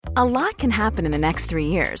A lot can happen in the next 3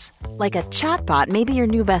 years. Like a chatbot may be your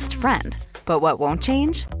new best friend. But what won't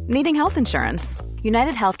change? Needing health insurance.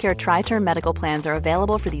 United Healthcare Tri-Term Medical Plans are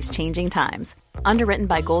available for these changing times. Underwritten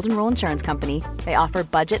by Golden Rule Insurance Company, they offer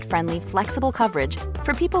budget-friendly, flexible coverage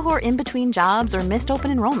for people who are in between jobs or missed open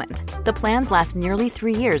enrollment. The plans last nearly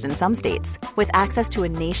 3 years in some states, with access to a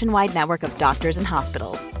nationwide network of doctors and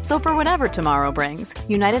hospitals. So for whatever tomorrow brings,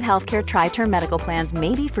 United Healthcare Tri-Term Medical Plans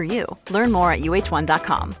may be for you. Learn more at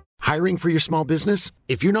uh1.com. Hiring for your small business?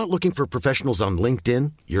 If you're not looking for professionals on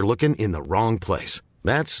LinkedIn, you're looking in the wrong place.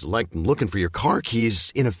 That's like looking for your car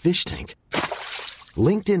keys in a fish tank.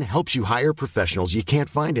 LinkedIn helps you hire professionals you can't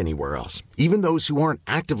find anywhere else, even those who aren't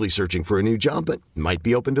actively searching for a new job but might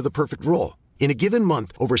be open to the perfect role. In a given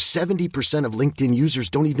month, over 70% of LinkedIn users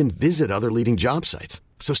don't even visit other leading job sites.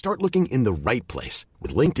 So start looking in the right place.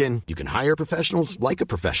 With LinkedIn, you can hire professionals like a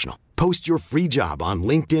professional. Post your free job on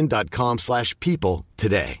linkedin.com/people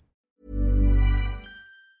today.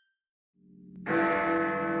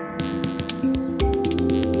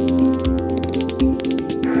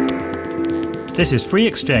 This is Free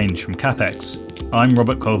Exchange from CapX. I'm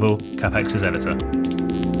Robert Colville, CapX's editor.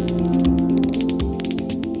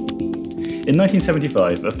 In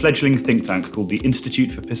 1975, a fledgling think tank called the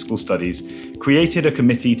Institute for Fiscal Studies created a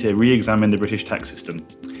committee to re-examine the British tax system.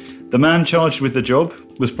 The man charged with the job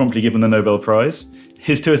was promptly given the Nobel Prize.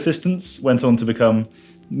 His two assistants went on to become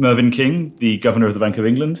Mervyn King, the Governor of the Bank of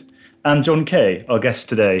England, and John Kay, our guest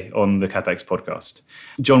today on the CapX podcast.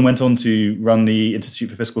 John went on to run the Institute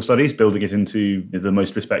for Fiscal Studies, building it into the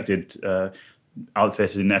most respected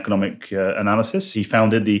outfit in economic analysis. He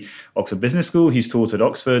founded the Oxford Business School. He's taught at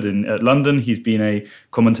Oxford and at London. He's been a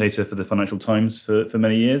commentator for the Financial Times for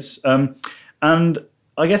many years. And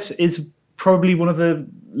I guess is probably one of the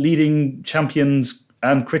leading champions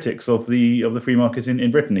and critics of the free market in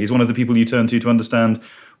Britain. He's one of the people you turn to understand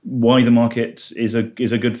why the market is a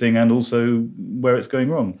good thing and also where it's going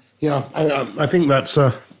wrong. Yeah, I think that's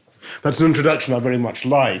an introduction I very much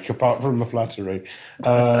like, apart from the flattery,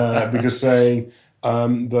 because saying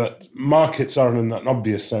that markets are, in an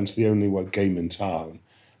obvious sense, the only game in town,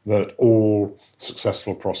 that all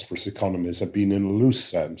successful, prosperous economies have been, in a loose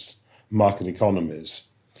sense, market economies.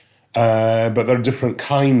 But there are different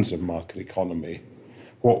kinds of market economy.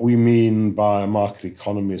 What we mean by a market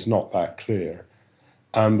economy is not that clear.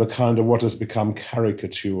 And the kind of what has become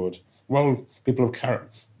caricatured, well, people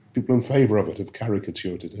in favour of it have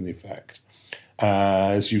caricatured it in effect,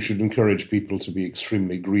 as you should encourage people to be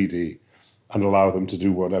extremely greedy and allow them to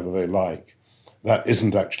do whatever they like. That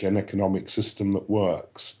isn't actually an economic system that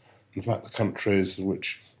works. In fact, the countries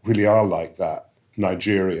which really are like that,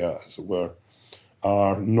 Nigeria, as it were,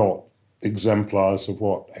 are not exemplars of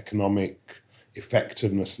what economic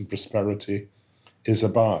effectiveness and prosperity is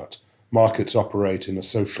about. Markets operate in a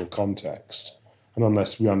social context, and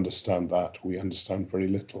unless we understand that, we understand very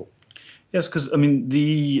little. Yes, because I mean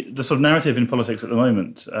the sort of narrative in politics at the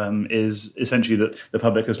moment is essentially that the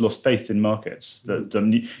public has lost faith in markets. That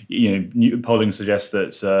polling suggests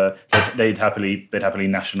that they'd happily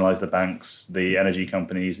nationalise the banks, the energy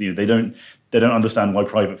companies. They don't understand why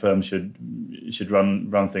private firms should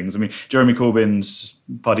run things. I mean, Jeremy Corbyn's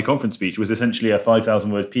party conference speech was essentially a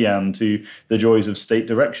 5,000-word paean to the joys of state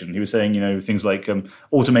direction. He was saying, things like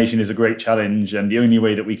automation is a great challenge, and the only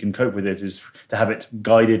way that we can cope with it is to have it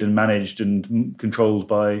guided and managed and controlled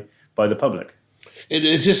by the public. It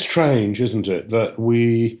is strange, isn't it, that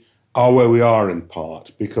we are where we are in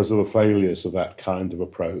part because of the failures of that kind of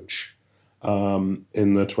approach in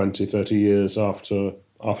the 20, 30 years after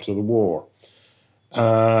the war.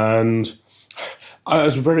 And I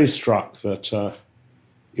was very struck that,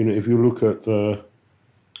 if you look at the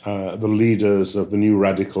leaders of the new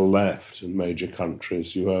radical left in major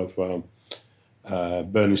countries, you have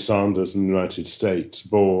Bernie Sanders in the United States,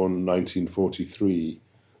 born 1943,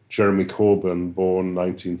 Jeremy Corbyn, born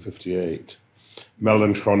 1958,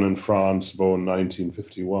 Mélenchon in France, born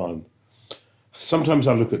 1951. Sometimes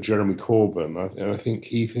I look at Jeremy Corbyn and I think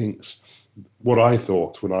he thinks what I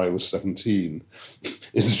thought when I was 17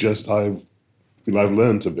 is just I've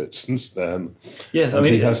learned a bit since then. Yes,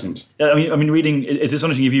 he hasn't. I mean, reading it's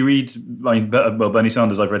astonishing if you read. Bernie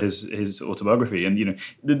Sanders. I've read his autobiography, and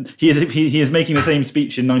he is making the same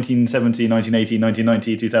speech in 1970, 1980,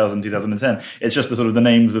 1990, 2000, 2010. It's just the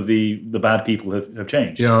names of the bad people have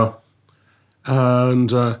changed. Yeah, and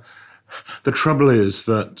the trouble is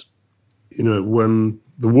that when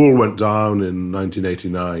the wall went down in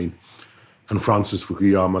 1989. And Francis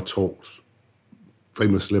Fukuyama talked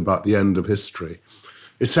famously about the end of history.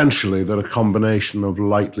 Essentially, that a combination of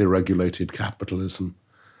lightly regulated capitalism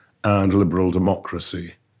and liberal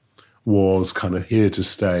democracy was kind of here to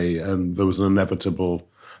stay, and there was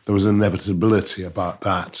inevitability about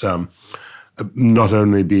that, not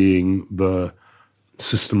only being the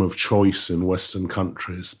system of choice in Western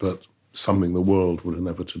countries, but something the world would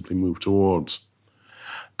inevitably move towards.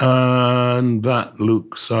 And that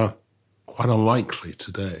looks quite unlikely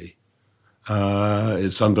today.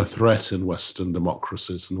 It's under threat in Western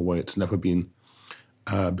democracies in a way it's never been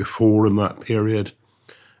before in that period.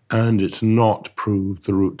 And it's not proved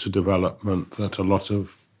the route to development that a lot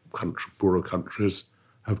of poorer countries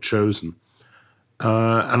have chosen.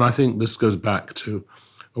 And I think this goes back to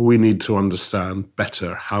we need to understand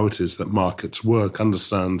better how it is that markets work,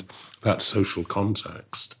 understand that social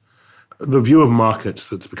context. The view of markets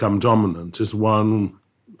that's become dominant is one,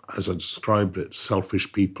 as I described it,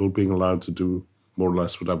 selfish people being allowed to do more or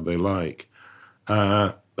less whatever they like.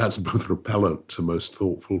 That's both repellent to most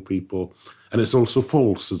thoughtful people, and it's also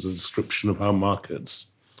false as a description of how markets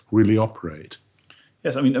really operate.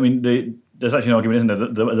 Yes, I mean, there's actually an argument, isn't there,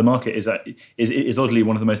 that the market is oddly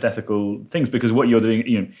one of the most ethical things, because what you're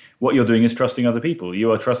doing is trusting other people.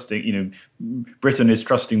 You are trusting, Britain is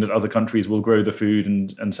trusting that other countries will grow the food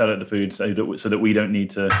and sell it the food so that we don't need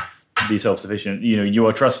to be self-sufficient. You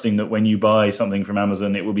are trusting that when you buy something from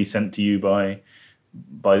Amazon, it will be sent to you by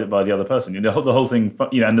the other person. The whole thing,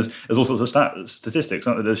 and there's all sorts of statistics,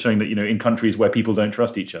 aren't there, that's showing that in countries where people don't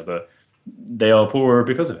trust each other, they are poorer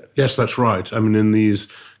because of it. Yes, that's right. I mean, in these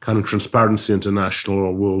kind of Transparency International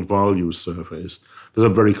or World Values surveys, there's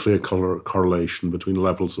a very clear correlation between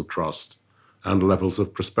levels of trust and levels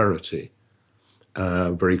of prosperity.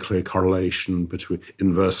 Very clear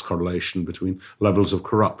inverse correlation between levels of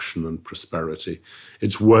corruption and prosperity.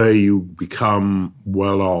 It's where you become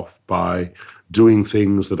well off by doing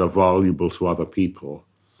things that are valuable to other people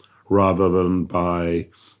rather than by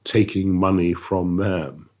taking money from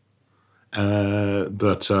them.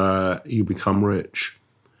 That you become rich.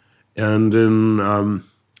 And in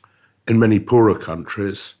many poorer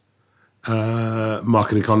countries,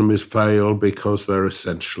 market economies fail because they're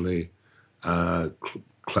essentially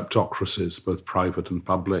kleptocracies, both private and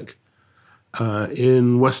public.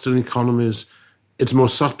 In Western economies, it's more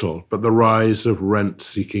subtle, but the rise of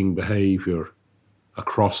rent-seeking behavior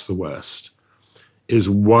across the West is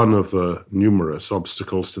one of the numerous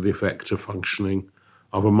obstacles to the effective functioning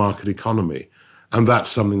of a market economy. And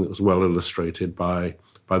that's something that was well illustrated by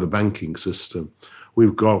the banking system.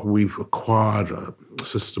 We've acquired a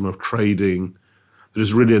system of trading that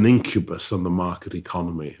is really an incubus on the market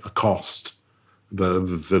economy, a cost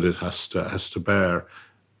that it has to bear.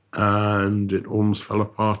 And it almost fell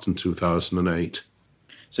apart in 2008.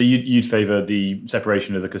 So you'd favour the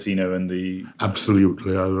separation of the casino and the...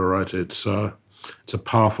 Absolutely, you're right. It's a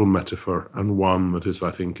powerful metaphor and one that is,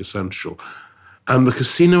 I think, essential. And the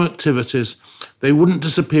casino activities, they wouldn't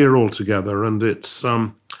disappear altogether, and it's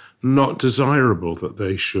not desirable that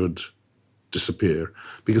they should disappear,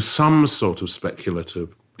 because some sort of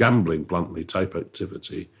speculative gambling, bluntly, type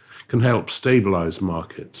activity can help stabilise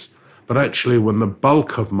markets. But actually, when the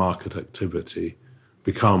bulk of market activity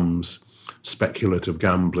becomes speculative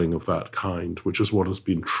gambling of that kind, which is what has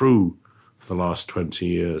been true for the last 20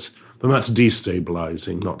 years, then that's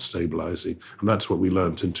destabilising, not stabilising. And that's what we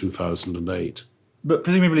learned in 2008. But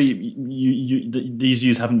presumably, these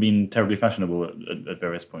views haven't been terribly fashionable at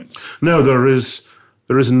various points. No, there is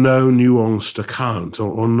no nuanced account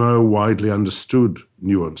or no widely understood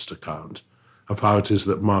nuanced account of how it is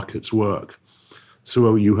that markets work.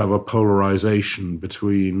 So you have a polarization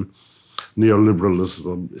between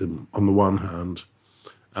neoliberalism on the one hand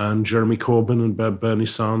and Jeremy Corbyn and Bernie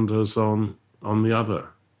Sanders on the other.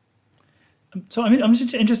 So I'm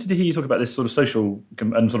just interested to hear you talk about this sort of social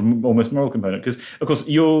and sort of almost moral component, because of course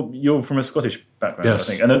you're from a Scottish background, yes.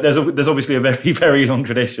 I think, and there's obviously a very, very long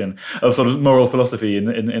tradition of sort of moral philosophy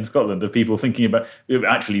in Scotland, of people thinking about,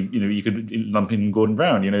 actually, you could lump in Gordon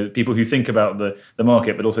Brown, people who think about the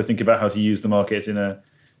market but also think about how to use the market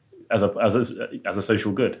as a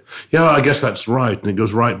social good. Yeah, I guess that's right, and it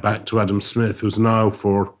goes right back to Adam Smith, who's now,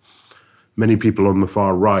 for many people on the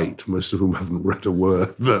far right, most of whom haven't read a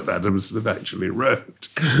word that Adam Smith actually wrote,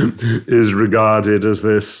 is regarded as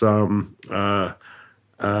this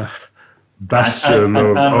bastion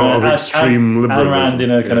of extreme liberalism. And Rand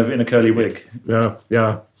in a curly wig. Yeah.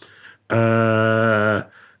 And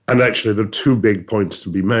actually, there are two big points to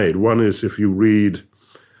be made. One is, if you read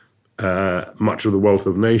much of The Wealth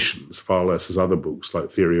of Nations, far less as other books like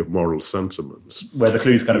Theory of Moral Sentiments, where the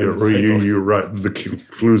clues kind of you write the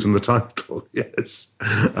clues in the title. Yes,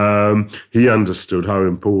 he understood how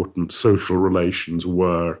important social relations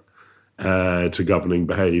were to governing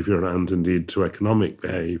behaviour and indeed to economic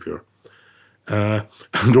behaviour.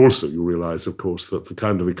 And also you realise, of course, that the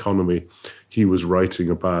kind of economy he was writing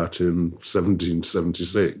about in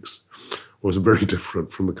 1776 was very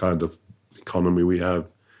different from the kind of economy we have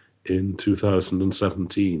in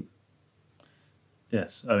 2017.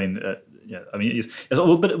 Yes, I mean, but I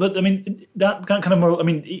mean that kind of moral. I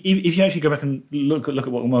mean, if you actually go back and look at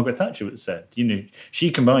what Margaret Thatcher said, she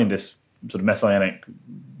combined this sort of messianic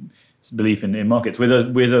belief in markets with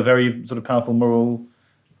a very sort of powerful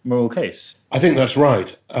moral case. I think that's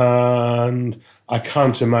right, and I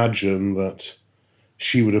can't imagine that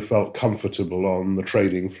she would have felt comfortable on the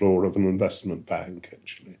trading floor of an investment bank,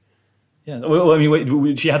 actually. Yeah, well, I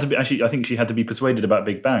mean, she had to be actually. I think she had to be persuaded about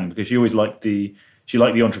Big Bang because she always liked the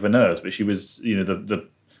entrepreneurs, but she was, the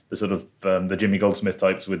sort of the Jimmy Goldsmith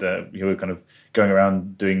types with who were kind of going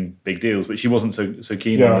around doing big deals, but she wasn't so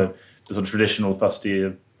keen on the sort of traditional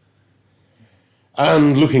fusty.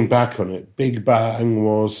 And looking back on it, Big Bang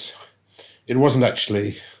wasn't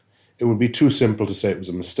actually. It would be too simple to say it was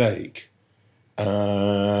a mistake,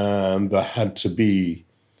 and there had to be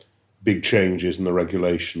big changes in the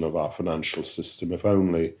regulation of our financial system, if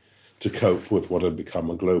only to cope with what had become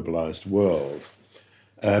a globalized world.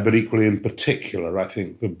 But equally, in particular, I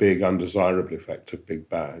think the big undesirable effect of Big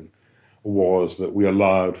Bang was that we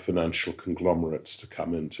allowed financial conglomerates to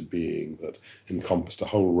come into being that encompassed a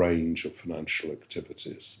whole range of financial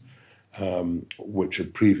activities, which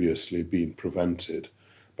had previously been prevented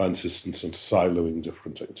by insistence on siloing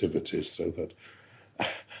different activities so that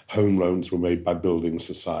home loans were made by building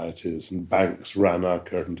societies and banks ran our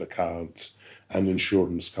current accounts and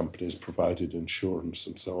insurance companies provided insurance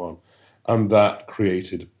and so on. And that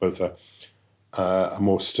created both a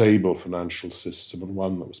more stable financial system and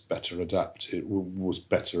one that was better adapted, was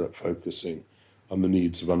better at focusing on the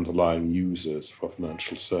needs of underlying users for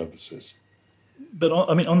financial services. But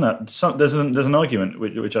I mean, on that, there's an argument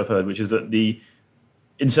which I've heard, which is that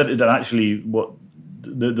instead that actually what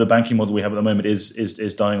the banking model we have at the moment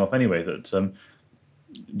is dying off anyway. That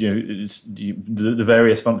the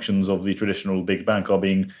various functions of the traditional big bank are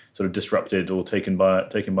being sort of disrupted or taken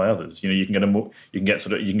by others. You can get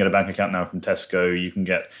a bank account now from Tesco.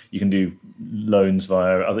 You can do loans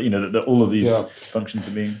via other. All of these functions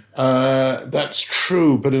are being. That's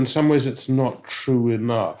true, but in some ways it's not true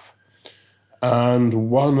enough. And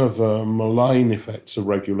one of the malign effects of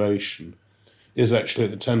regulation is actually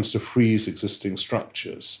that it tends to freeze existing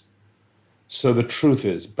structures. So the truth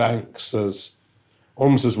is, banks,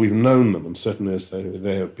 almost as we've known them, and certainly as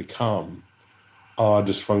they have become, are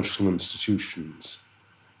dysfunctional institutions.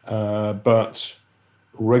 But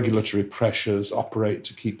regulatory pressures operate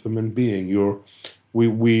to keep them in being.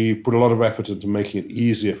 We put a lot of effort into making it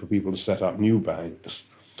easier for people to set up new banks.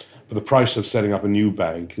 But the price of setting up a new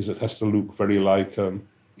bank is it has to look very like an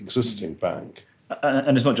existing bank.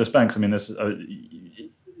 And it's not just banks. I mean,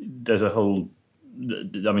 there's a whole.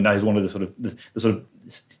 I mean, that is one of the sort of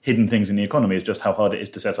hidden things in the economy is just how hard it is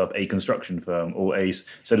to set up a construction firm or a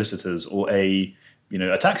solicitors or a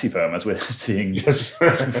taxi firm, as we're seeing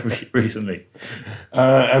recently.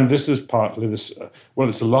 And this is partly this.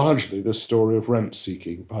 It's largely the story of rent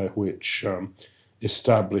seeking, by which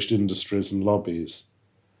established industries and lobbies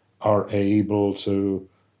are able to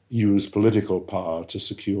use political power to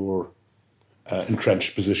secure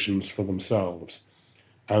entrenched positions for themselves.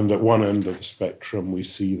 And at one end of the spectrum, we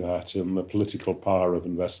see that in the political power of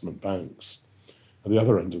investment banks. At the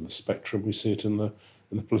other end of the spectrum, we see it in the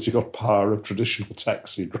political power of traditional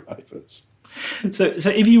taxi drivers. So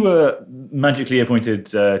if you were magically appointed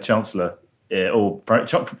Chancellor or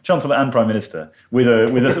Chancellor and Prime Minister with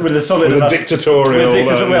a solid with a dictatorial,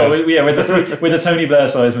 with a Tony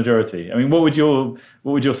Blair-sized majority, I mean, what would your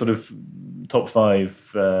sort of top 5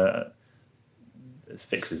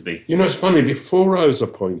 fixes be? It's funny. Before I was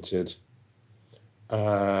appointed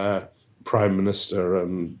Prime Minister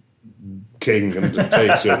and King and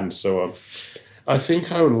dictator and so on, I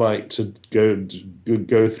think I would like to go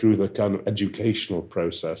through the kind of educational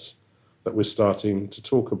process that we're starting to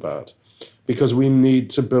talk about, because we need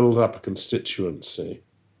to build up a constituency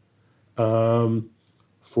for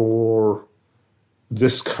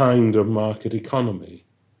this kind of market economy,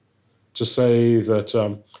 to say that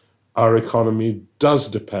our economy does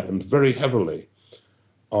depend very heavily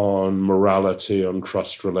on morality, on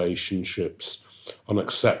trust relationships, on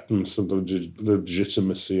acceptance and the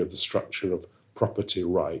legitimacy of the structure of property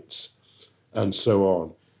rights, and so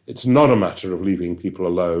on. It's not a matter of leaving people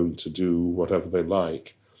alone to do whatever they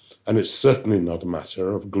like, and it's certainly not a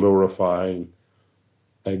matter of glorifying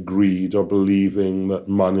greed or believing that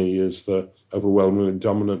money is the overwhelmingly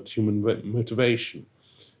dominant human motivation.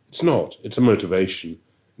 It's not. It's a motivation.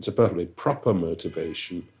 It's a perfectly proper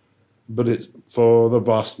motivation, but for the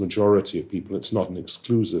vast majority of people, it's not an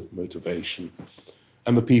exclusive motivation.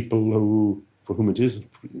 And the people for whom it is an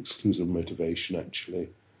exclusive motivation, actually,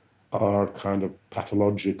 are kind of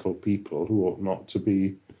pathological people who ought not to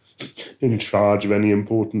be in charge of any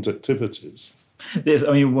important activities. Yes,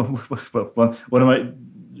 I mean, one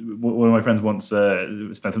of my friends once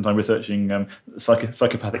spent some time researching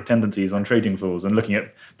psychopathic tendencies on trading floors and looking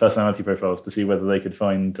at personality profiles to see whether they could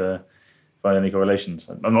find any correlations.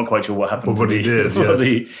 I'm not quite sure what happened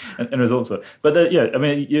the end results were. But I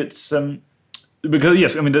mean, it's because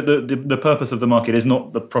yes, I mean the purpose of the market is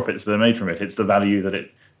not the profits that are made from it; it's the value that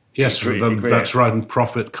it. Yes, that's right, and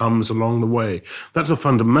profit comes along the way. That's a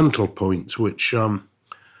fundamental point, which.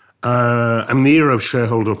 And the era of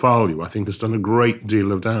shareholder value, I think, has done a great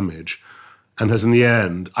deal of damage and has, in the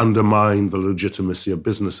end, undermined the legitimacy of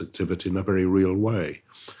business activity in a very real way.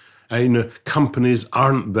 Companies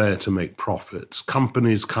aren't there to make profits.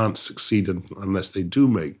 Companies can't succeed unless they do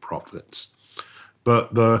make profits.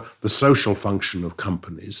 But the social function of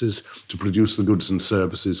companies is to produce the goods and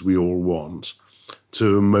services we all want,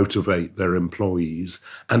 to motivate their employees.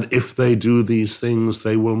 And if they do these things,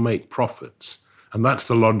 they will make profits. And that's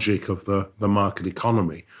the logic of the market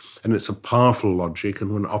economy. And it's a powerful logic,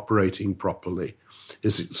 and when operating properly,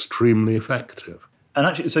 is extremely effective. And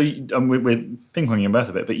actually, so we're ping-ponging about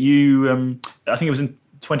a bit, but you, I think it was in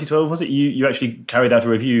 2012, was it? You actually carried out a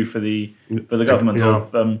review for the government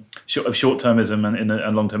of short-termism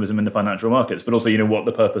and long-termism in the financial markets, but also, what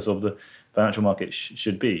the purpose of the financial market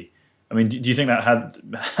should be. I mean, do you think that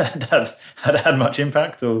had much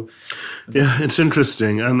impact? Or yeah, it's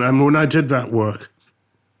interesting. And when I did that work,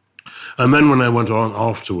 and then when I went on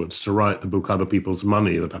afterwards to write the book Other People's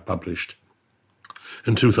Money that I published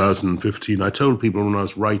in 2015, I told people when I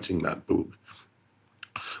was writing that book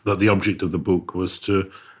that the object of the book was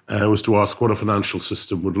to ask what a financial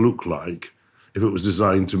system would look like if it was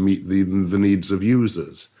designed to meet the needs of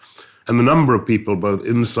users. And the number of people, both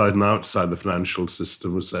inside and outside the financial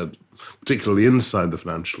system, who said, particularly inside the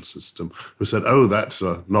financial system, who said, oh, that's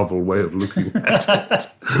a novel way of looking at it,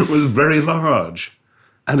 was very large.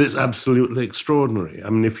 And it's absolutely extraordinary. I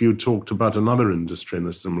mean, if you talked about another industry in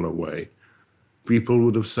a similar way, people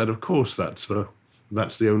would have said, of course, that's the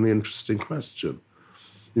only interesting question.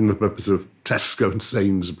 In the purpose of Tesco and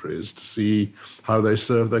Sainsbury's, to see how they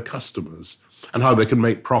serve their customers and how they can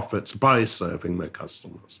make profits by serving their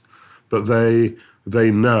customers. But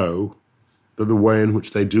they know that the way in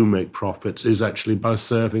which they do make profits is actually by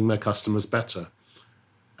serving their customers better,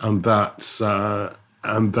 and that's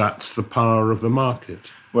the power of the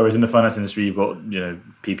market. Whereas in the finance industry, you've got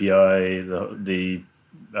PPI,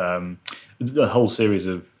 the whole series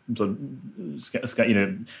of what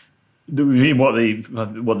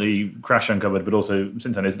the crash uncovered, but also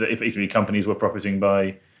since then is that if companies were profiting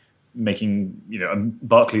by making,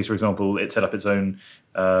 Barclays, for example, it set up its own,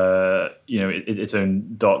 its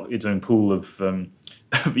own pool of,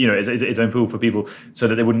 its own pool for people so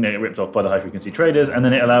that they wouldn't get ripped off by the high frequency traders, and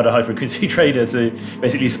then it allowed a high frequency trader to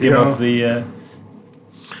basically skim off the.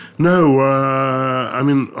 No, I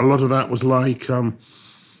mean a lot of that was like the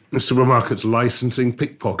supermarkets licensing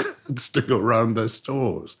pickpockets to go around their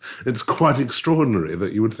stores. It's quite extraordinary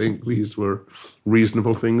that you would think these were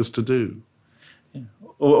reasonable things to do.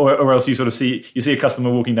 Or else you sort of see a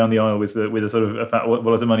customer walking down the aisle with a sort of a fat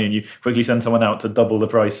wallet of money, and you quickly send someone out to double the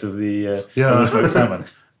price of the smoked salmon.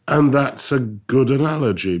 And that's a good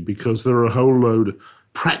analogy, because there are a whole load of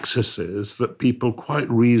practices that people quite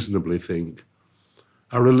reasonably think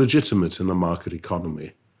are illegitimate in a market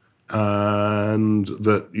economy, and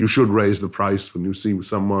that you should raise the price when you see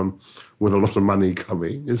someone with a lot of money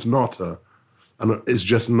coming is it's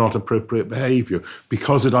just not appropriate behaviour,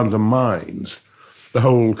 because it undermines the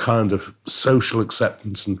whole kind of social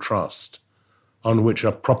acceptance and trust on which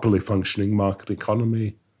a properly functioning market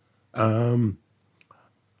economy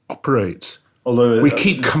operates. Although we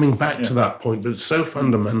keep coming back to that point, but it's so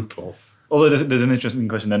fundamental. Although there's an interesting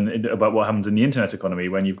question then about what happens in the internet economy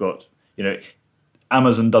when you've got,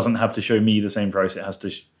 Amazon doesn't have to show me the same price; it has to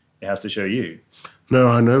show you. No,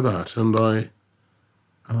 I know that, and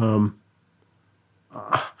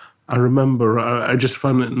I remember I just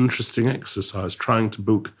found it an interesting exercise trying to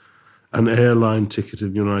book an airline ticket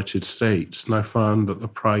in the United States, and I found that the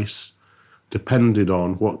price depended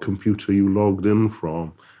on what computer you logged in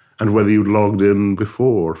from and whether you'd logged in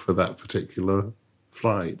before for that particular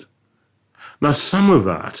flight. Now, some of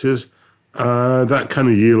that is some of that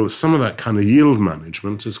kind of yield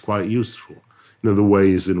management is quite useful. The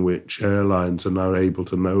ways in which airlines are now able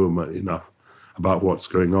to know enough about what's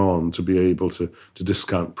going on to be able to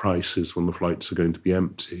discount prices when the flights are going to be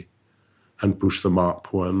empty. and push them up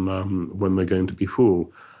when they're going to be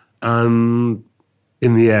full. And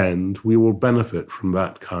in the end, we will benefit from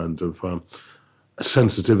that kind of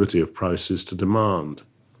sensitivity of prices to demand.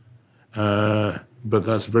 But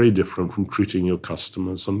that's very different from treating your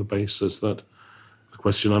customers on the basis that the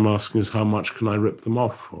question I'm asking is, how much can I rip them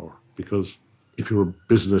off for? Because if you're a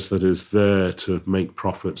business that is there to make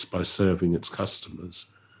profits by serving its customers,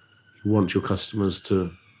 you want your customers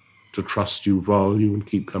to trust you, value, and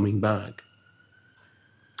keep coming back.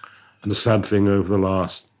 And the sad thing over the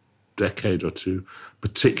last decade or two,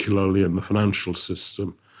 particularly in the financial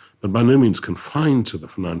system, but by no means confined to the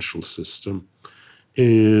financial system,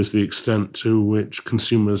 is the extent to which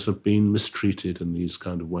consumers have been mistreated in these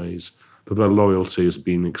kind of ways, that their loyalty has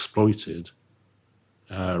been exploited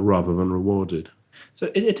rather than rewarded. So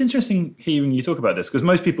it's interesting hearing you talk about this, because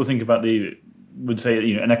most people think about would say,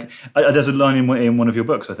 you know, there's a line in one of your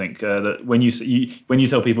books, I think, that when you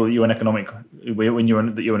tell people that you're an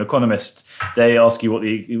that you're an economist, they ask you what's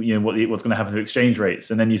going to happen to exchange rates,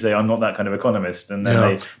 and then you say, I'm not that kind of economist, and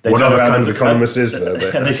then they what turn other around kind of economist is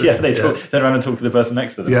there? And they turn around and talk to the person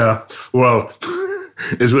next to them. Yeah, well,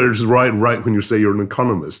 it's right when you say you're an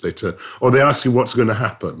economist, they ask you what's going to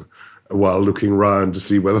happen, while looking around to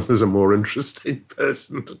see whether there's a more interesting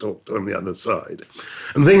person to talk to on the other side.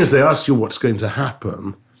 And the thing is, they ask you what's going to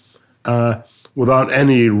happen without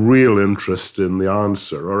any real interest in the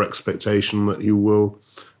answer or expectation that you will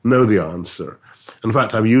know the answer. In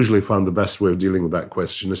fact, I've usually found the best way of dealing with that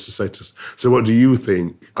question is to say, so what do you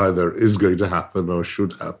think either is going to happen or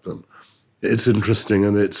should happen? It's interesting,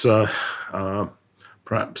 and it's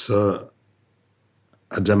perhaps a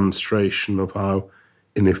demonstration of how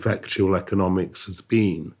ineffectual economics has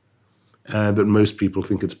been, that most people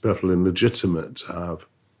think it's perfectly legitimate to have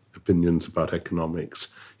opinions about economics.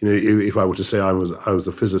 You know, if I were to say I was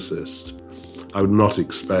a physicist, I would not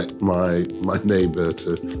expect my neighbour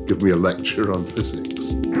to give me a lecture on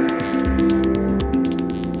physics.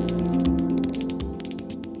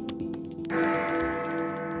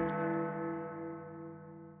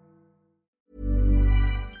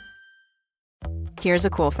 Here's a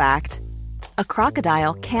cool fact. A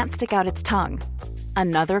crocodile can't stick out its tongue.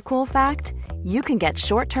 Another cool fact, you can get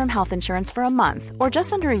short-term health insurance for a month or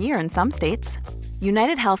just under a year in some states.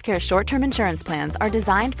 United Healthcare short-term insurance plans are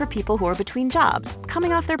designed for people who are between jobs,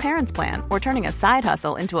 coming off their parents' plan, or turning a side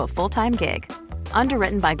hustle into a full-time gig.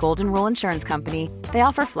 Underwritten by Golden Rule Insurance Company, they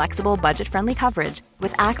offer flexible, budget-friendly coverage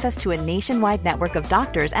with access to a nationwide network of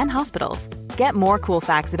doctors and hospitals. Get more cool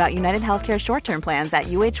facts about United Healthcare short-term plans at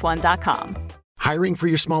uh1.com. Hiring for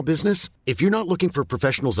your small business? If you're not looking for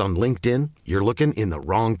professionals on LinkedIn, you're looking in the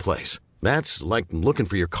wrong place. That's like looking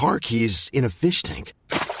for your car keys in a fish tank.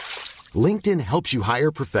 LinkedIn helps you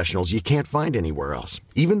hire professionals you can't find anywhere else,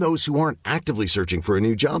 even those who aren't actively searching for a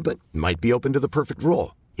new job but might be open to the perfect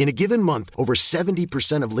role. In a given month, over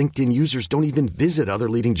 70% of LinkedIn users don't even visit other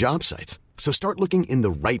leading job sites. So start looking in the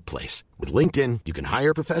right place. With LinkedIn, you can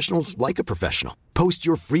hire professionals like a professional. Post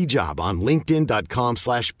your free job on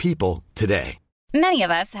linkedin.com/people today. Many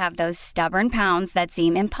of us have those stubborn pounds that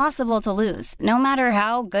seem impossible to lose, no matter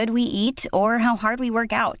how good we eat or how hard we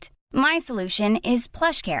work out. My solution is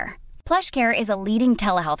PlushCare. PlushCare is a leading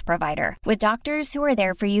telehealth provider with doctors who are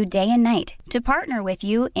there for you day and night to partner with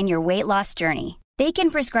you in your weight loss journey. They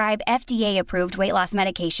can prescribe FDA-approved weight loss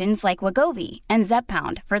medications like Wegovy and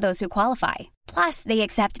Zepbound for those who qualify. Plus, they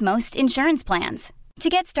accept most insurance plans. To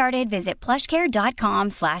get started, visit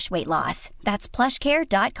plushcare.com/weightloss. That's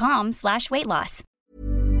plushcare.com/weightloss.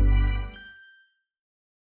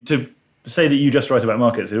 To say that you just write about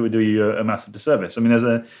markets, it would do you a massive disservice. I mean,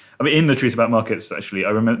 in the Truth About Markets, actually, I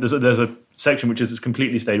remember there's a section which has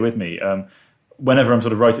completely stayed with me. Whenever I'm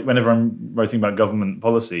writing about government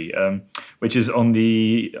policy, which is on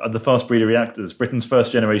the fast breeder reactors, Britain's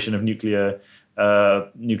first generation of nuclear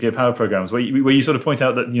power programs, where you sort of point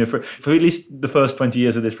out that, you know, for at least the first 20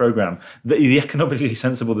 years of this program, the economically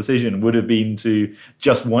sensible decision would have been to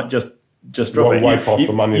just drop it. Wipe off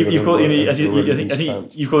the money. You've called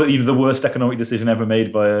it the worst economic decision ever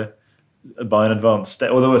made by an advanced state,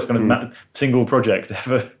 or the worst kind of single project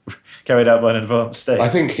ever carried out by an advanced state. I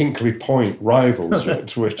think Hinkley Point rivals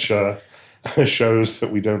it, which shows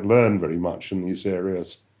that we don't learn very much in these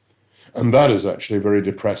areas, and that is actually very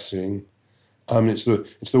depressing. It's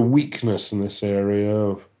the weakness in this area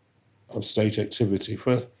of state activity.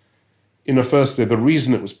 Firstly, the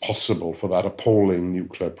reason it was possible for that appalling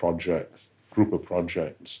nuclear group of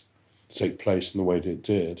projects to take place in the way it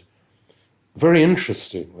did, very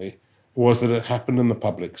interestingly, was that it happened in the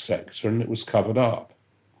public sector and it was covered up.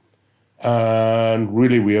 And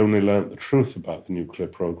really, we only learnt the truth about the nuclear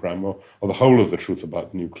program, or the whole of the truth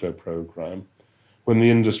about the nuclear program, when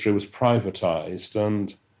the industry was privatized.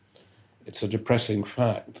 And it's a depressing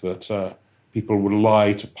fact that people would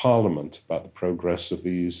lie to Parliament about the progress of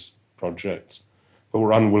these projects, but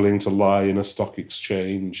were unwilling to lie in a stock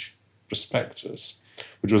exchange prospectus,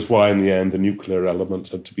 which was why, in the end, the nuclear element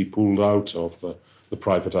had to be pulled out of the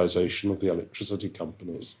privatisation of the electricity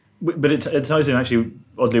companies. But it ties in, actually,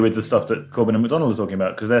 oddly, with the stuff that Corbyn and McDonnell are talking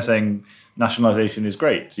about, because they're saying nationalisation is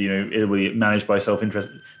great. You know, it will be managed by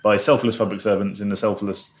selfless public servants in the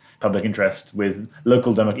selfless public interest, with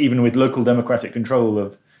even with local democratic control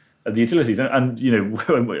of the utilities. And you know,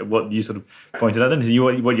 what you sort of pointed out then is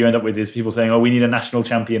what you end up with is people saying, "Oh, we need a national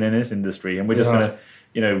champion in this industry, and we're just going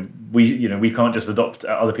to, we can't just adopt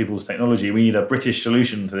other people's technology. We need a British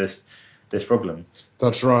solution to this problem."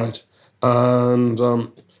 That's right.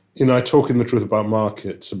 And I talk in The Truth About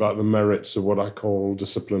Markets about the merits of what I call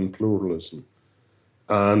disciplined pluralism.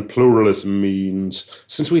 And pluralism means,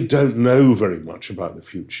 since we don't know very much about the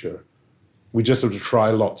future, we just have to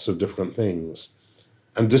try lots of different things.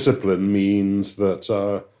 And discipline means that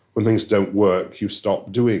when things don't work, you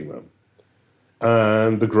stop doing them.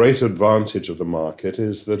 And the great advantage of the market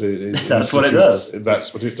is that that's what it does.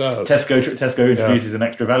 That's what it does. Tesco introduces an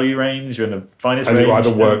extra value range and a finest range. And it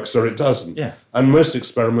either works or it doesn't. Yeah. And most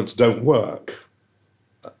experiments don't work.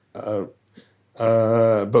 But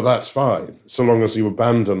that's fine, so long as you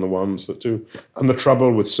abandon the ones that do. And the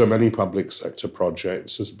trouble with so many public sector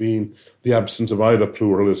projects has been the absence of either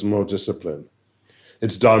pluralism or discipline.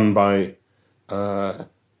 It's done by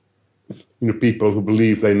people who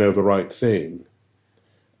believe they know the right thing.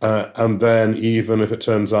 And then even if it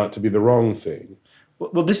turns out to be the wrong thing.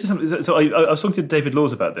 Well, this is something. So I was talking to David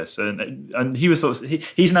Laws about this, and he was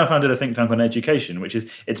he's now founded a think tank on education, which is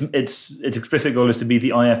its explicit goal is to be the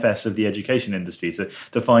IFS of the education industry,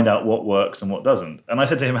 to find out what works and what doesn't. And I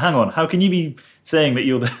said to him, "Hang on, how can you be saying that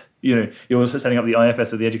you're setting up the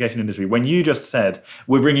IFS of the education industry when you just said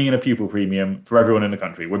we're bringing in a pupil premium for everyone in the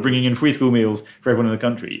country, we're bringing in free school meals for everyone in the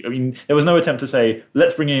country?" I mean, there was no attempt to say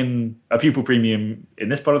let's bring in a pupil premium in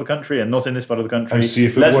this part of the country and not in this part of the country, and see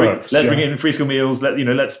if it works. Let's bring in free school meals.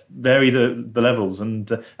 Let's vary the levels and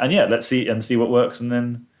let's see what works and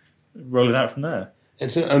then roll it out from there.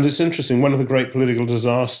 It's interesting. One of the great political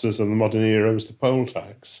disasters of the modern era was the poll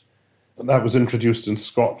tax. That was introduced in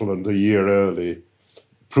Scotland a year early.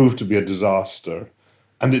 Proved to be a disaster,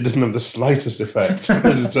 and it didn't have the slightest effect on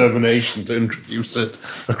the determination to introduce it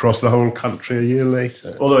across the whole country a year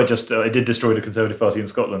later. Although it did destroy the Conservative Party in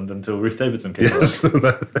Scotland until Ruth Davidson came along.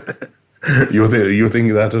 You're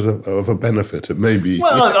thinking that of a benefit. It may be.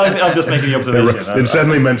 Well, I'm just making the observation. It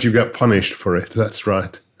certainly meant you get punished for it. That's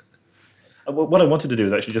right. What I wanted to do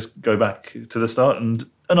is actually just go back to the start and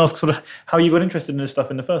ask sort of how you got interested in this stuff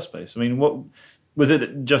in the first place. I mean, what was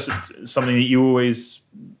it? Just something that you always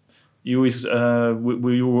were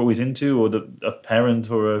you always into, or a parent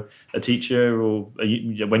or a teacher, or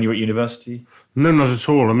when you were at university? No, not at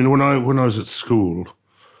all. I mean, when I was at school,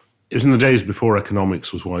 it was in the days before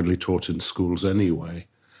economics was widely taught in schools anyway.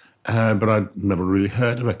 But I'd never really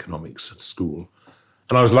heard of economics at school.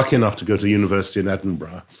 And I was lucky enough to go to university in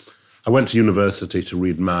Edinburgh. I went to university to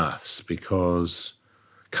read maths because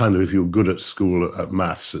kind of if you were good at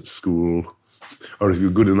maths at school, or if you're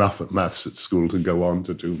good enough at maths at school to go on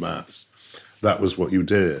to do maths, that was what you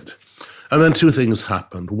did. And then two things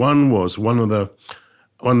happened. One of the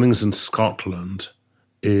things in Scotland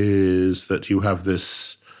is that you have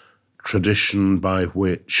this tradition by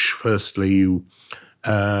which, firstly, you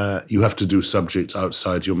have to do subjects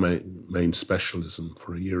outside your main specialism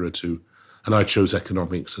for a year or two. And I chose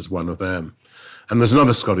economics as one of them. And there's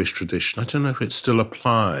another Scottish tradition, I don't know if it still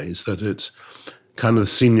applies, that it's kind of the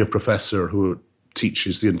senior professor who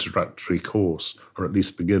teaches the introductory course, or at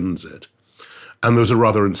least begins it. And there was a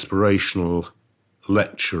rather inspirational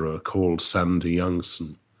lecturer called Sandy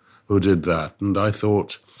Youngson who did that. And I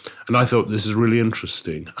thought this is really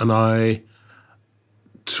interesting. And I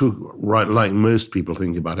took, right, like most people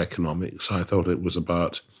think about economics, I thought it was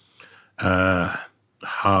about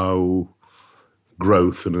how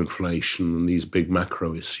growth and inflation and these big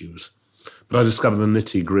macro issues. But I discovered the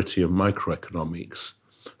nitty-gritty of microeconomics,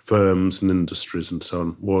 firms and industries and so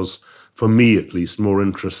on, was, for me at least, more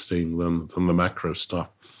interesting than the macro stuff.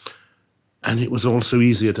 And it was also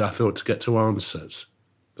easier, I thought, to get to answers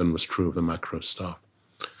than was true of the macro stuff.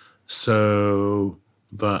 So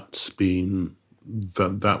that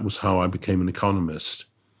was how I became an economist.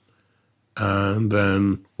 And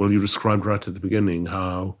then, well, you described right at the beginning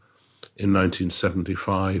how in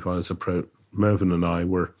 1975 Mervyn and I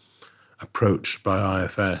were approached by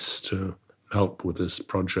IFS to help with this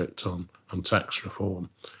project on tax reform.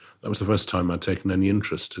 That was the first time I'd taken any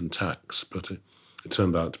interest in tax, but it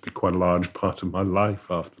turned out to be quite a large part of my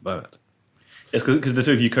life after that. Yes, because the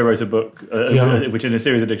two of you co-wrote a book, which in a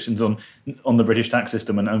series of editions on the British tax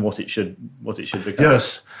system and what it should become.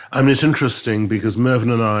 Yes, I mean, it's interesting because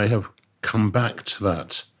Mervyn and I have come back to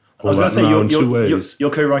that. I was going to say,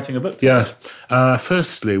 you're co-writing a book together. Yes.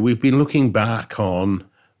 Firstly, we've been looking back on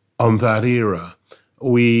that era.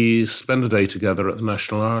 We spent a day together at the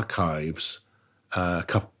National Archives a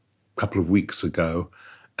couple of weeks ago,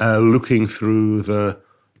 looking through the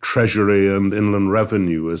Treasury and Inland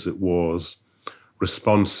Revenue, as it was,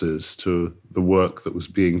 responses to the work that was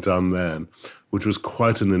being done then, which was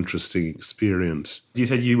quite an interesting experience. You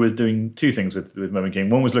said you were doing two things with Mervyn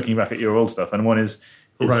King. One was looking back at your old stuff, and one is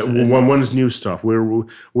right. One is new stuff.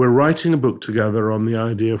 We're writing a book together on the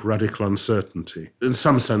idea of radical uncertainty. In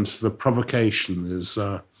some sense, the provocation is,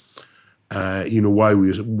 why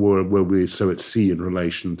were we so at sea in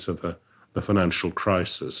relation to the financial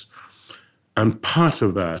crisis, and part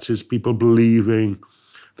of that is people believing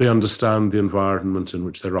they understand the environment in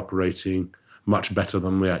which they're operating much better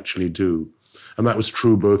than they actually do. And that was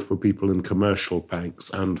true both for people in commercial banks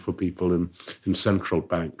and for people in central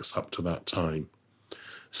banks up to that time.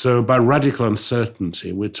 So by radical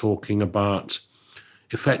uncertainty, we're talking about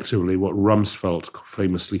effectively what Rumsfeld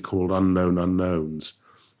famously called unknown unknowns,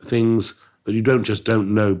 things that you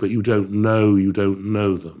don't know, but you don't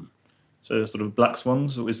know them. So sort of black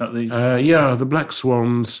swans, or is that the... the black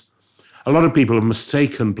swans. A lot of people have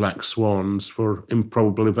mistaken black swans for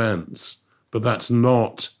improbable events, but that's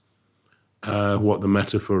not what the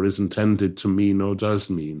metaphor is intended to mean or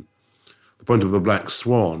does mean. The point of the black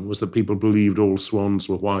swan was that people believed all swans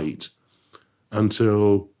were white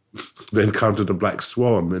until they encountered a black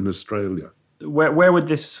swan in Australia. Where would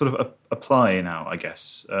this sort of apply now, I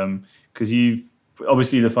guess? Because you've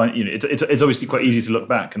obviously it's obviously quite easy to look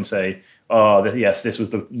back and say, yes, this was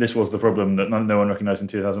the problem that no one recognised in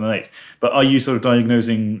 2008. But are you sort of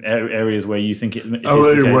diagnosing areas where you think it is the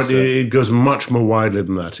case? It goes much more widely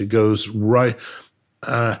than that. It goes right.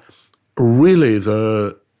 Really,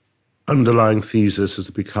 the underlying thesis has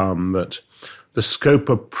become that the scope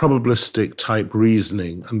of probabilistic type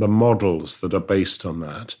reasoning and the models that are based on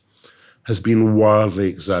that has been wildly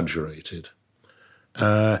exaggerated.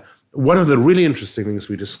 One of the really interesting things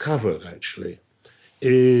we discovered, actually,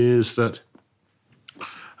 is that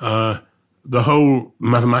the whole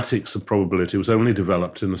mathematics of probability was only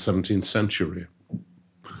developed in the 17th century,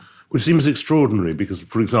 which seems extraordinary because,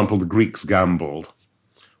 for example, the Greeks gambled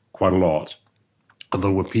quite a lot. There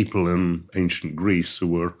were people in ancient Greece who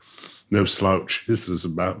were no slouches as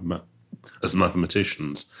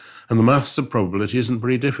mathematicians. And the maths of probability isn't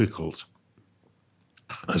very difficult,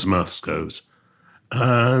 as maths goes.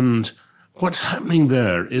 And what's happening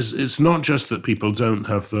there is it's not just that people don't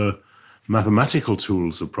have the mathematical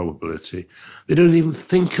tools of probability. They don't even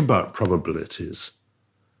think about probabilities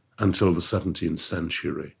until the 17th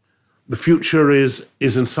century. The future is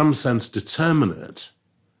in some sense determinate.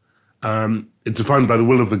 It's defined by the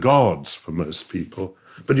will of the gods for most people,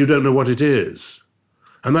 but you don't know what it is.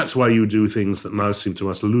 And that's why you do things that now seem to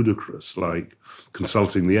us ludicrous, like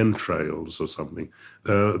consulting the entrails or something.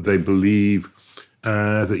 They believe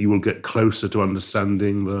that you will get closer to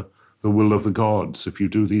understanding the will of the gods if you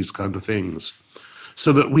do these kind of things.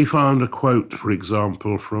 So that we found a quote, for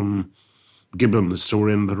example, from Gibbon, the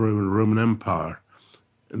historian of the Roman Empire.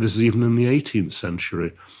 This is even in the 18th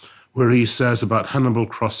century, where he says about Hannibal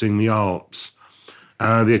crossing the Alps,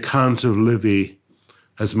 the account of Livy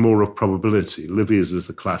has more of probability. Livy's is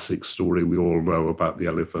the classic story we all know about the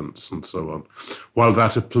elephants and so on, while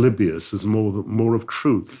that of Polybius is more of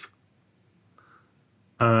truth.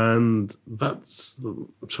 And that's,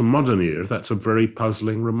 to modern ear, that's a very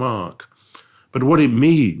puzzling remark. But what it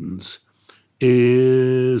means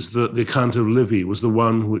is that the account of Livy was the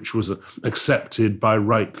one which was accepted by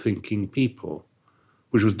right-thinking people,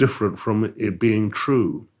 which was different from it being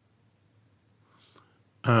true.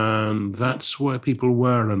 And that's where people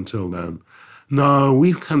were until then. Now,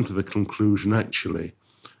 we've come to the conclusion, actually,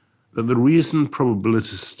 that the reason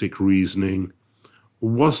probabilistic reasoning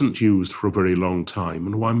wasn't used for a very long time,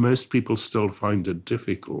 and why most people still find it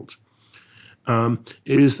difficult,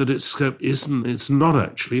 is that it's not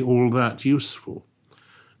actually all that useful.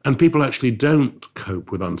 And people actually don't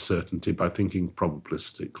cope with uncertainty by thinking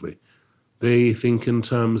probabilistically. They think in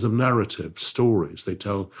terms of narratives, stories. They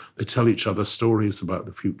tell each other stories about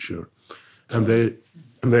the future, and they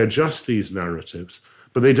adjust these narratives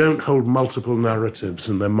but they don't hold multiple narratives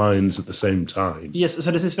in their minds at the same time. Yes,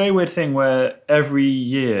 so there's this very weird thing where every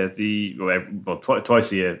year,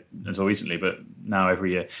 twice a year until recently, but now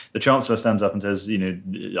every year, the Chancellor stands up and says,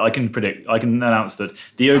 I can announce that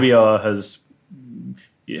the OBR has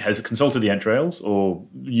consulted the entrails or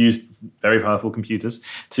used very powerful computers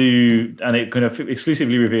and it can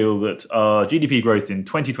exclusively reveal that our GDP growth in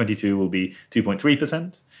 2022 will be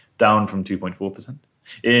 2.3%, down from 2.4%.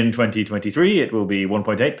 In 2023, it will be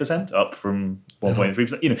 1.8%, up from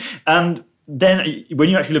 1.3%. And then when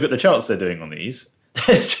you actually look at the charts they're doing on these,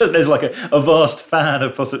 there's like a vast fan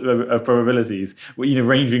of probabilities,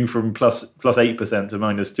 ranging from plus 8% to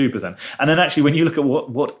minus 2%. And then actually, when you look at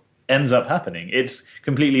what ends up happening, it's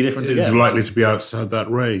completely different again. It's likely to be outside that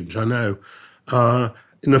range, I know.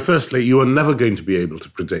 Firstly, you are never going to be able to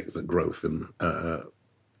predict that growth in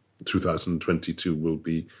 2022 will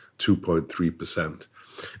be 2.3%.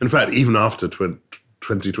 In fact, even after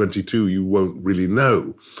 2022, you won't really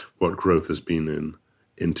know what growth has been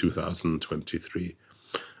in 2023.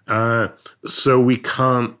 So we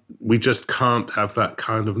just can't have that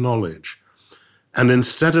kind of knowledge. And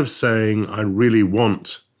instead of saying, I really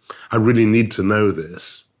need to know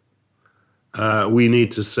this, we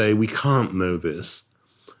need to say, we can't know this.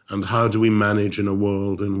 And how do we manage in a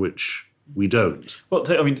world in which we don't? Well,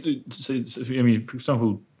 for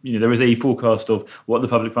example, there is a forecast of what the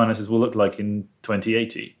public finances will look like in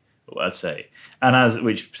 2080, I'd say,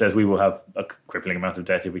 which says we will have a crippling amount of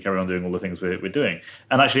debt if we carry on doing all the things we're doing.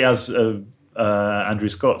 And actually, as Andrew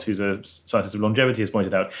Scott, who's a scientist of longevity, has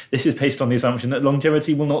pointed out, this is based on the assumption that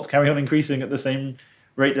longevity will not carry on increasing at the same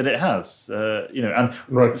rate that it has. And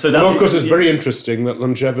right. So of course, it's very interesting that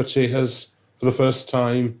longevity has, for the first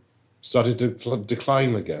time, started to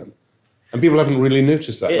decline again. And people haven't really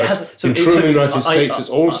noticed that. It's been true in the United States. It's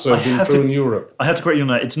also been true in Europe. I have to correct you on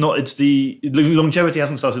that. It's not. It's the longevity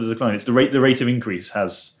hasn't started to decline. It's the rate of increase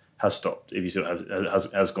has stopped. If you see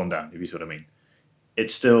has gone down. If you see what I mean.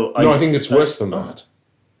 It's still. I think it's worse than that.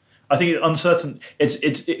 I think it's uncertain.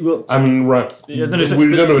 It will. I mean, right. Yeah,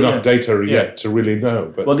 we don't have enough data yet to really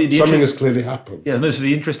know, but something has clearly happened. Yeah, no. So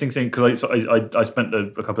the interesting thing, because I spent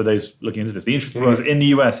a couple of days looking into this. The interesting thing is, in the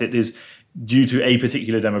US, it is due to a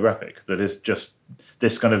particular demographic that is just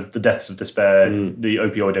this kind of the deaths of despair, the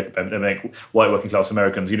opioid epidemic, white working class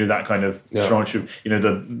Americans, that kind of tranche of,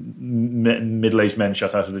 the middle-aged men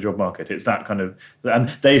shut out of the job market. It's that kind of, and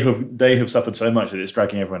they have suffered so much that it's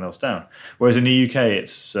dragging everyone else down. Whereas in the UK,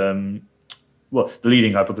 it's the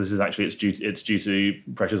leading hypothesis is actually it's due to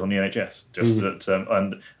pressures on the NHS, just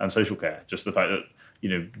that and social care, just the fact that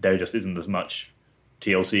there just isn't as much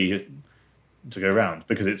TLC to go around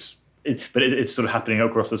because it's sort of happening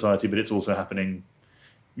across society, but it's also happening,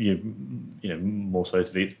 more so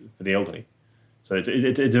for the elderly. So it's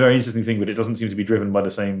a very interesting thing, but it doesn't seem to be driven by the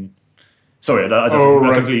same. Sorry, that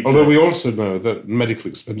doesn't. Although we also know that medical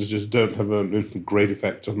expenditures don't have a great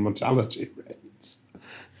effect on mortality rates.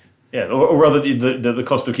 Yeah, or rather, the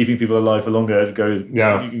cost of keeping people alive for longer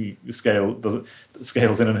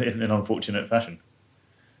scales in an unfortunate fashion.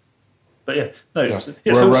 But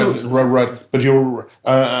right. But you're,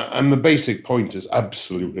 and the basic point is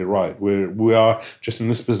absolutely right. We are just in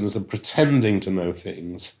this business of pretending to know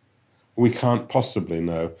things we can't possibly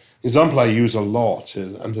know. The example I use a lot,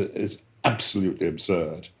 and it is absolutely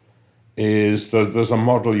absurd, is that there's a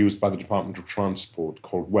model used by the Department of Transport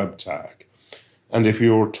called WebTag. And if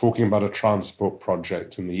you're talking about a transport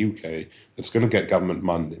project in the UK that's going to get government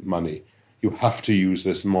money, you have to use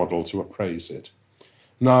this model to appraise it.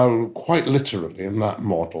 Now, quite literally, in that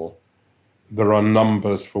model, there are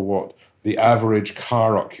numbers for what the average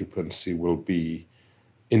car occupancy will be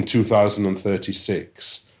in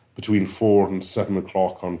 2036 between 4 and 7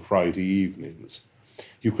 o'clock on Friday evenings.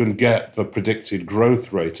 You can get the predicted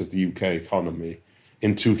growth rate of the UK economy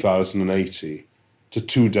in 2080 to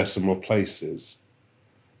 2 decimal places.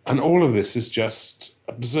 And all of this is just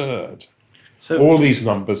absurd. So, all these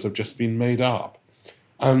numbers have just been made up.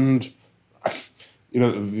 And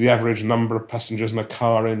the average number of passengers in a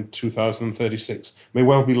car in 2036 may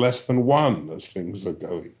well be less than 1 as things are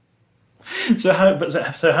going. So how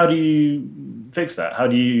do you fix that? How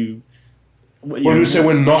do you? We say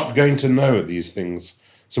we're not going to know these things,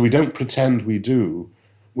 so we don't pretend we do.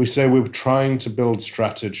 We say we're trying to build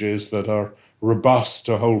strategies that are robust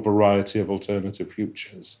to a whole variety of alternative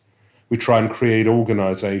futures. We try and create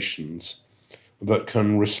organizations that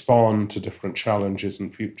can respond to different challenges in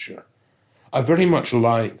future. I very much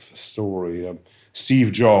like the story.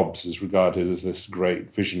 Steve Jobs is regarded as this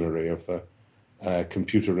great visionary of the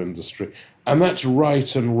computer industry. And that's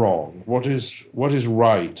right and wrong. What is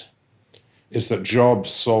right is that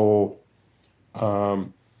Jobs saw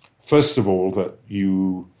First of all, that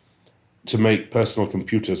to make personal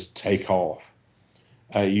computers take off,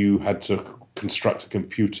 you had to construct a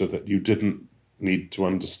computer that you didn't need to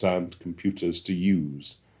understand computers to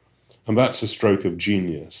use. And that's a stroke of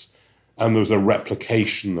genius. And there was a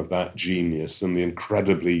replication of that genius in the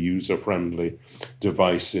incredibly user-friendly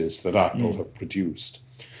devices that Apple have produced.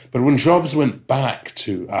 But when Jobs went back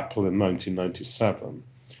to Apple in 1997,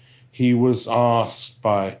 he was asked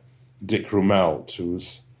by Dick Rumelt, who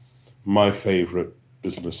was my favorite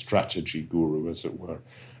business strategy guru, as it were.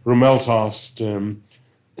 Rumelt asked him,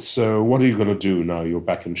 so what are you going to do now you're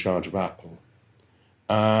back in charge of Apple?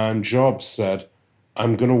 And Jobs said,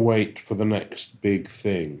 I'm going to wait for the next big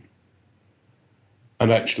thing.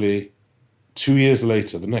 And actually, 2 years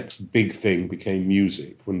later, the next big thing became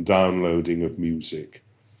music, when downloading of music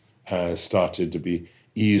started to be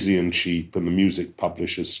easy and cheap, and the music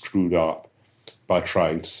publishers screwed up by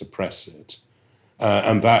trying to suppress it.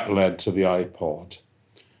 And that led to the iPod.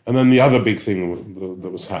 And then the other big thing that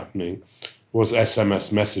was happening was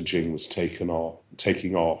SMS messaging was taking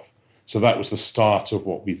off. So that was the start of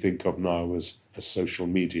what we think of now as social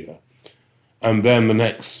media. And then the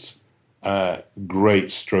next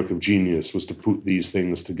great stroke of genius was to put these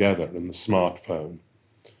things together in the smartphone.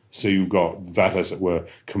 So you got that, as it were,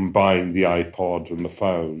 combined the iPod and the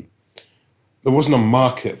phone. There wasn't a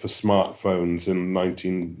market for smartphones in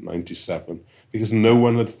 1997 because no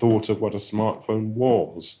one had thought of what a smartphone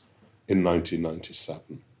was in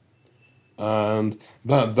 1997. And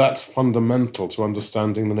that's fundamental to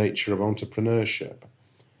understanding the nature of entrepreneurship.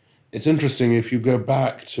 It's interesting if you go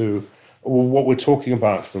back to what we're talking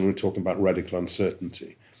about when we're talking about radical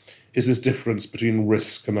uncertainty, is this difference between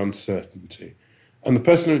risk and uncertainty. And the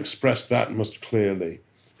person who expressed that most clearly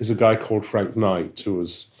is a guy called Frank Knight, who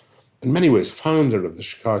was, in many ways, founder of the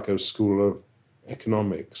Chicago School of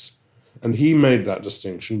Economics. And he made that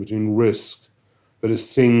distinction between risk, that is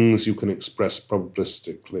things you can express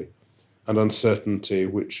probabilistically, and uncertainty,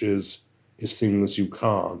 which is things you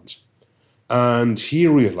can't. And he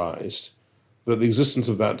realized that the existence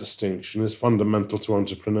of that distinction is fundamental to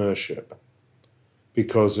entrepreneurship,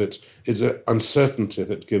 because it's an uncertainty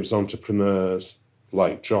that gives entrepreneurs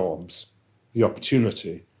like Jobs the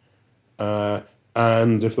opportunity. And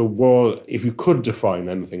if you could define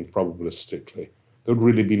anything probabilistically, there would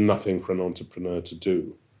really be nothing for an entrepreneur to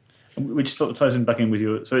do. Which sort of ties in back in with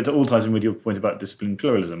it all ties in with your point about disciplined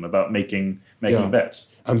pluralism, about making bets.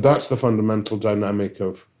 And that's the fundamental dynamic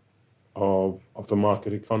of the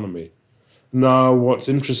market economy. Now, what's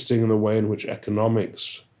interesting in the way in which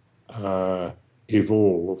economics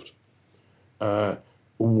evolved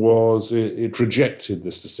was it rejected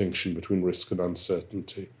this distinction between risk and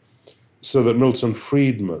uncertainty. So that Milton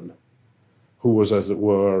Friedman, who was, as it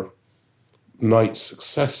were, Knight's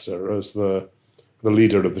successor as the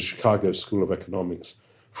leader of the Chicago School of Economics,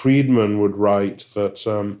 Friedman would write that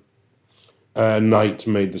Knight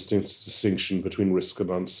made this distinction between risk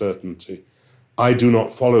and uncertainty. I do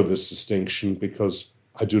not follow this distinction because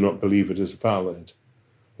I do not believe it is valid.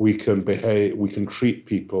 We can treat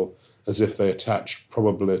people as if they attach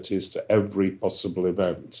probabilities to every possible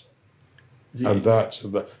event. And that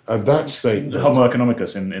statement, Homo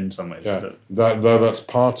economicus in some ways. Yeah, that's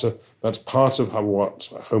part of what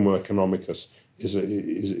Homo economicus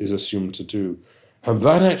is assumed to do, and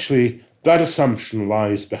that assumption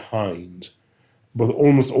lies behind both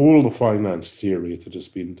almost all the finance theory that has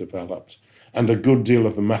been developed and a good deal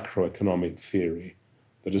of the macroeconomic theory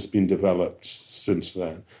that has been developed since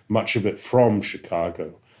then. Much of it from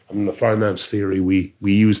Chicago. I mean, the finance theory we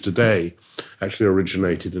use today actually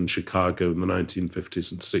originated in Chicago in the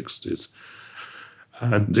 1950s and 60s.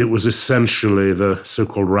 And it was essentially the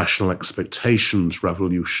so-called rational expectations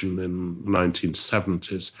revolution in the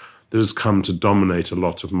 1970s that has come to dominate a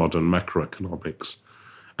lot of modern macroeconomics.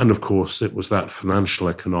 And of course, it was that financial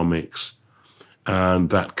economics and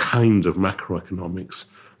that kind of macroeconomics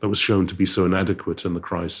that was shown to be so inadequate in the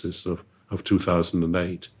crisis of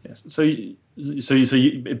 2008. Yes. So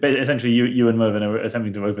essentially, you and Mervyn are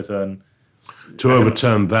attempting to overturn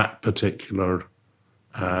that particular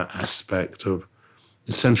aspect of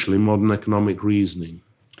essentially modern economic reasoning.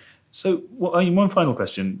 So, one final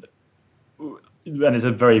question, and it's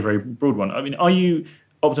a very, very broad one. I mean, are you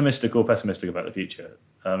optimistic or pessimistic about the future?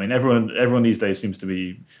 I mean, everyone these days seems to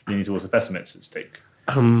be leaning towards the pessimistic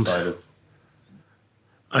side of.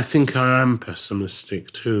 I think I am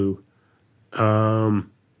pessimistic too. The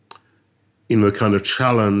kind of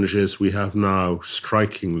challenges we have now,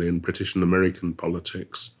 strikingly, in British and American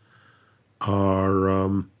politics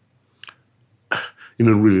are,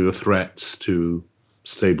 really the threats to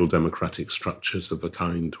stable democratic structures of the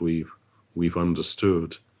kind we've we've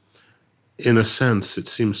understood. In a sense, it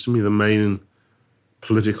seems to me the main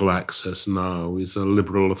political axis now is a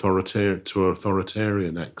liberal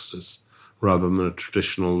authoritarian axis rather than a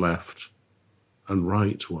traditional left and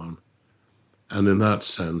right one. And in that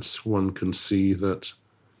sense, one can see that,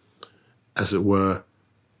 as it were,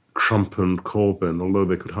 Trump and Corbyn, although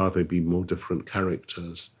they could hardly be more different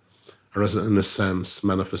characters, are, in a sense,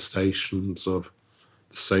 manifestations of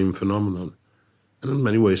the same phenomenon. And in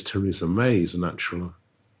many ways, Theresa May is a natural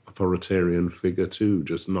authoritarian figure too,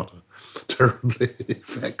 just not a terribly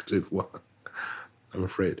effective one, I'm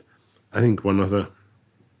afraid. I think one other,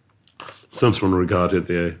 since one regarded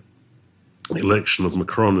the election of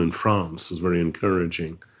Macron in France as very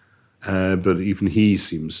encouraging, but even he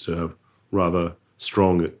seems to have rather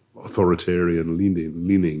strong authoritarian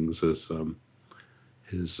leanings as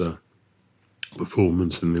his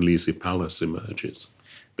performance in the Élysée Palace emerges.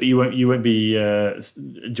 But you won't be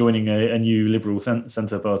joining a new Liberal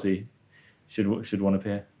centre party should one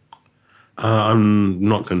appear? I'm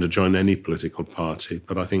not going to join any political party,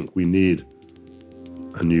 but I think we need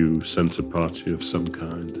a new centre party of some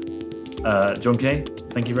kind. John Kay,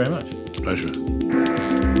 thank you very much. Pleasure.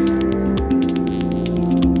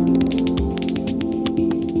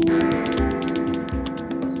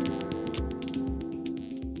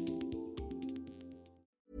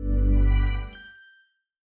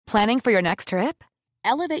 Planning for your next trip?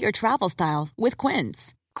 Elevate your travel style with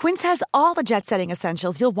Quince. Quince has all the jet-setting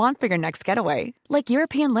essentials you'll want for your next getaway, like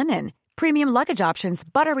European linen, premium luggage options,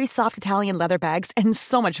 buttery soft Italian leather bags, and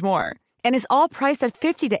so much more. And is all priced at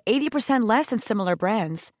 50 to 80% less than similar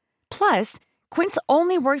brands. Plus, Quince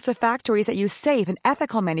only works with factories that use safe and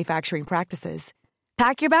ethical manufacturing practices.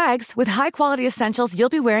 Pack your bags with high-quality essentials you'll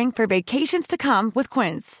be wearing for vacations to come with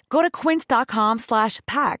Quince. Go to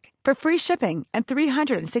quince.com/pack for free shipping and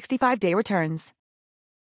 365-day returns.